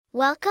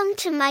Welcome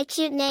to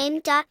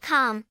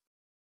mycutename.com.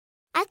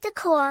 At the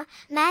core,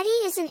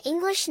 Maddie is an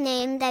English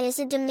name that is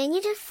a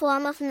diminutive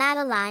form of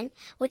Madeline,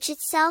 which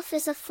itself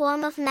is a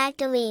form of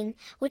Magdalene,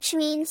 which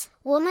means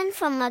woman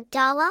from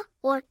Magdala,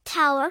 or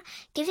tower,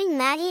 giving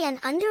Maddie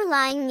an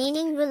underlying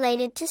meaning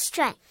related to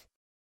strength.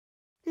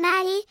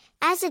 Maddie,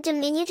 as a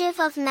diminutive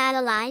of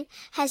Madeline,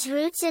 has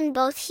roots in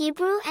both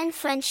Hebrew and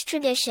French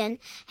tradition,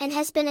 and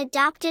has been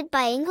adopted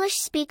by English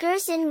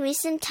speakers in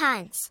recent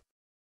times.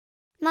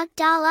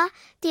 Magdala,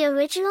 the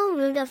original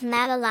root of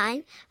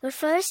Madeline,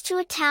 refers to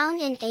a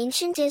town in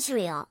ancient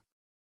Israel.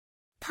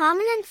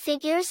 Prominent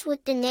figures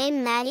with the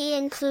name Maddie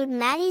include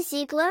Maddie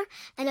Ziegler,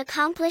 an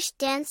accomplished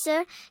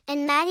dancer,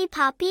 and Maddie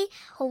Poppy,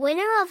 a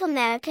winner of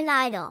American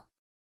Idol.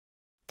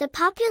 The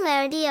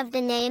popularity of the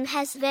name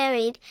has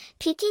varied,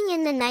 peaking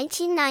in the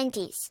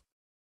 1990s.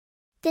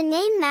 The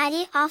name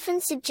Maddie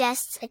often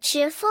suggests a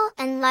cheerful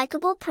and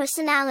likable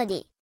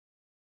personality.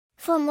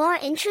 For more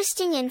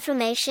interesting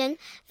information,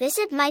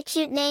 visit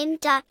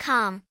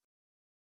mycutename.com.